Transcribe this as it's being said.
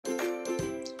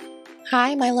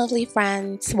Hi, my lovely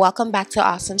friends. Welcome back to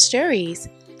Awesome Stories.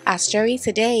 Our story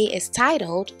today is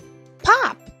titled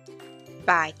Pop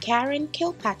by Karen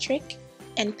Kilpatrick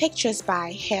and pictures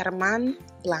by Herman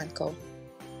Blanco.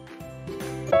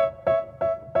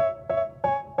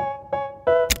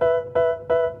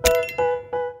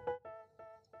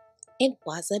 It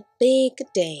was a big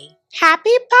day.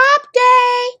 Happy Pop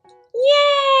Day!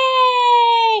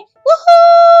 Yay!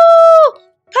 Woohoo!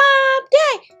 Pop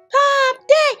Day! Pop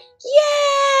Day!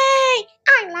 Yay!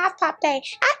 I love Pop Day.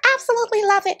 I absolutely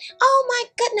love it. Oh my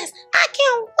goodness, I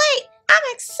can't wait. I'm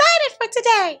excited for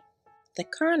today. The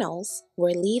kernels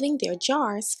were leaving their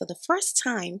jars for the first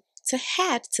time to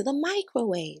head to the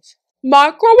microwave.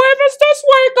 Microwave is this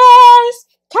way, guys!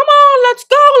 Come on, let's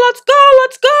go, let's go,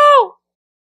 let's go!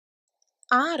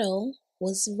 Otto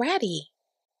was ready.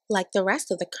 Like the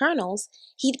rest of the kernels,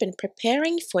 he'd been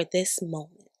preparing for this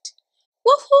moment.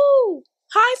 Woohoo!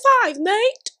 High five,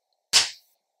 mate!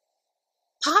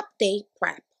 Pop Day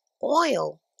prep.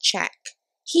 Oil, check.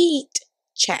 Heat,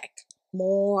 check.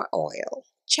 More oil,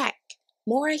 check.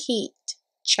 More heat,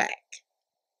 check.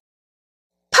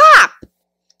 Pop!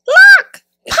 Look!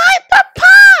 Piper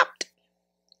popped!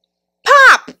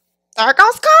 Pop! There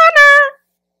goes Connor!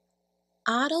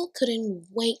 Otto couldn't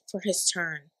wait for his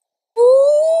turn.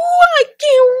 Ooh, I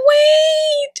can't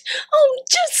wait! I'm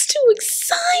just too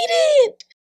excited!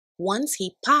 Once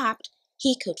he popped,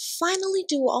 he could finally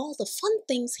do all the fun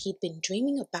things he'd been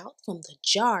dreaming about from the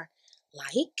jar,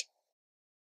 like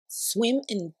swim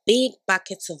in big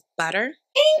buckets of butter,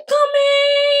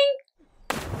 Incoming!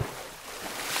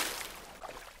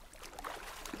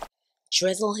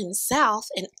 drizzle himself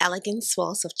in elegant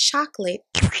swirls of chocolate,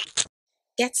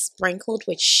 get sprinkled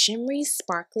with shimmery,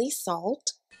 sparkly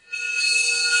salt,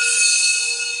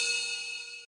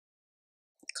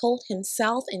 coat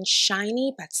himself in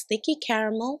shiny but sticky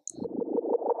caramel,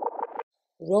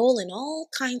 roll in all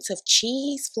kinds of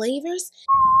cheese flavors,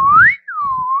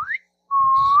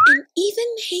 and even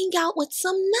hang out with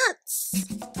some nuts.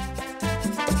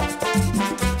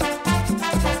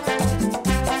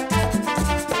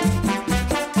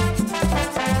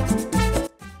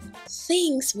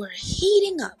 Things were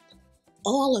heating up.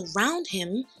 All around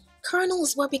him,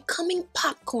 kernels were becoming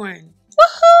popcorn.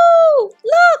 Woohoo!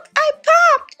 Look, I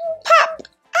popped! Pop!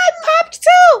 I popped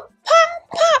too! Pop,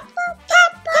 pop, pop,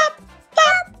 pop,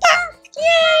 pop, pop!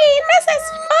 Yay! This is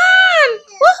fun!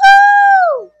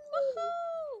 Woohoo!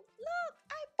 Woohoo! Look,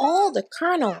 I popped! All the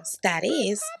kernels, that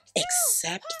is,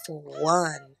 except for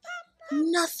one.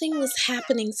 Nothing was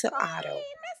happening to Otto.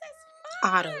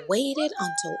 Otto waited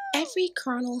until every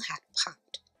kernel had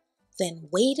popped, then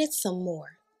waited some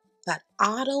more, but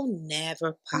Otto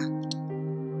never popped.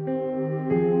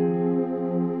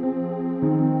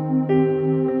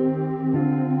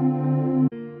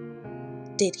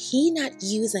 Did he not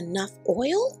use enough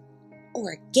oil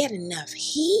or get enough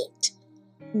heat?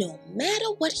 No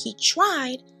matter what he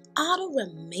tried, Otto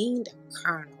remained a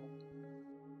kernel.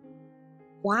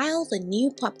 While the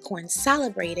new popcorn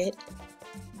celebrated,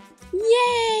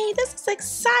 "Yay, this is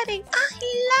exciting! I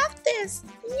love this!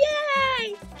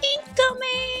 Yay!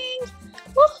 Incoming!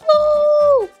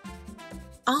 Woohoo!"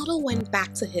 Otto went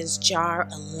back to his jar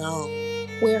alone,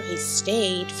 where he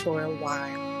stayed for a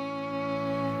while.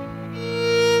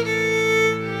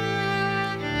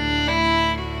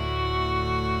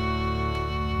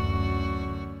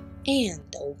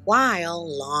 And a while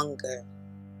longer.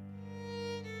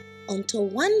 Until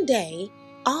one day,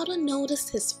 Otto noticed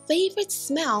his favorite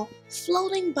smell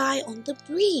floating by on the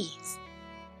breeze.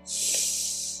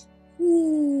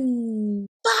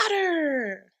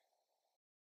 Butter!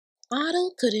 Otto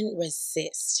couldn't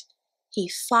resist. He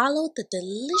followed the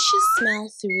delicious smell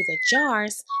through the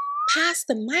jars, past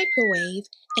the microwave,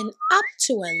 and up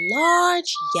to a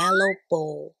large yellow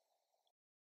bowl.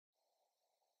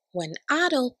 When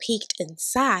Otto peeked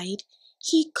inside,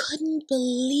 he couldn't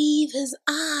believe his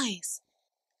eyes.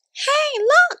 "Hey,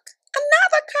 look!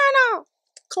 Another kernel!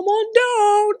 Come on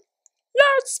down!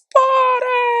 Let's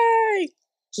party!"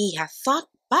 He had thought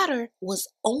butter was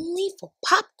only for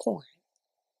popcorn.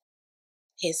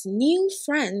 His new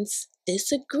friends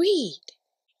disagreed.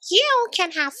 "You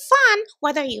can have fun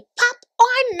whether you pop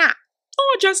or not.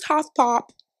 Or just half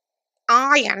pop.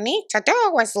 All you need to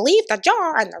do is leave the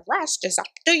jar and the rest is up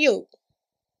to you."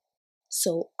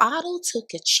 So Otto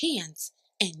took a chance,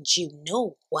 and you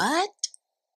know what?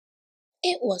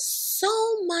 It was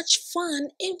so much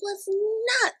fun, it was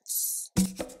nuts.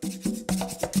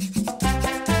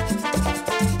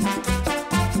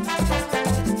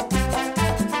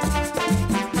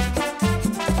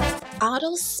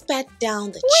 Otto spat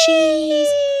down the cheese,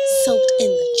 soaked in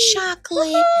the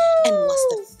chocolate, and was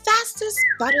the fastest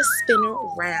butter spinner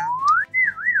round.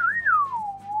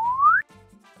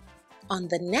 On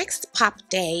the next pop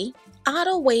day,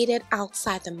 Otto waited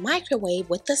outside the microwave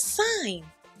with a sign.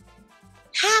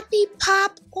 Happy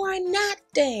Pop or Not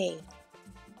Day.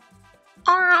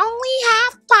 Or only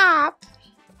half pop.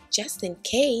 Just in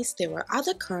case there were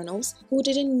other kernels who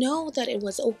didn't know that it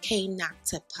was okay not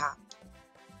to pop.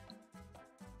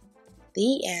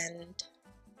 The end.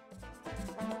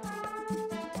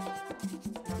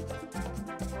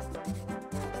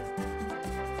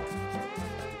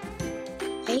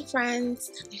 Hey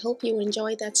friends, I hope you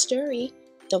enjoyed that story.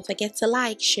 Don't forget to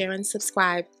like, share, and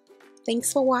subscribe.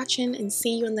 Thanks for watching and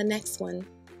see you in the next one.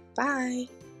 Bye.